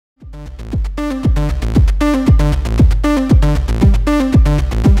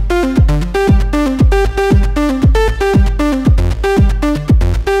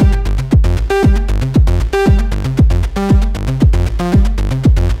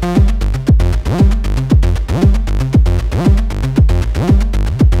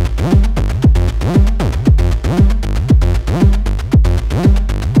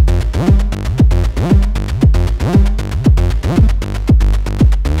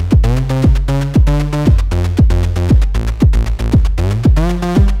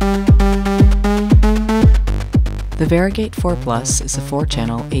Varigate 4 Plus is a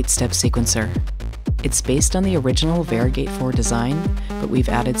 4-channel, 8-step sequencer. It's based on the original Varigate 4 design, but we've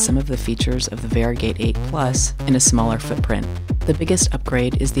added some of the features of the Varigate 8 Plus in a smaller footprint. The biggest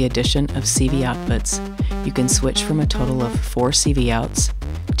upgrade is the addition of CV outputs. You can switch from a total of 4 CV outs,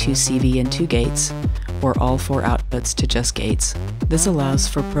 2 CV and 2 gates, or all 4 outputs to just gates. This allows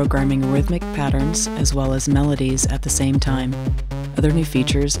for programming rhythmic patterns as well as melodies at the same time. Other new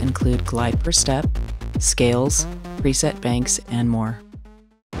features include glide per step, scales, preset banks, and more.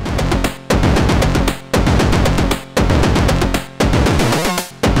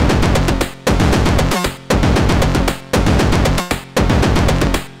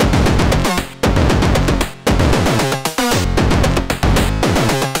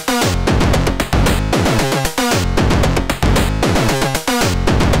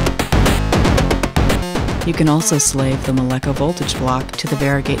 You can also slave the Malekko Voltage Block to the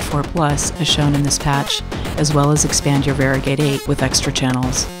Varigate 4 Plus as shown in this patch, as well as expand your Varigate 8 with extra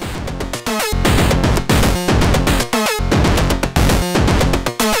channels.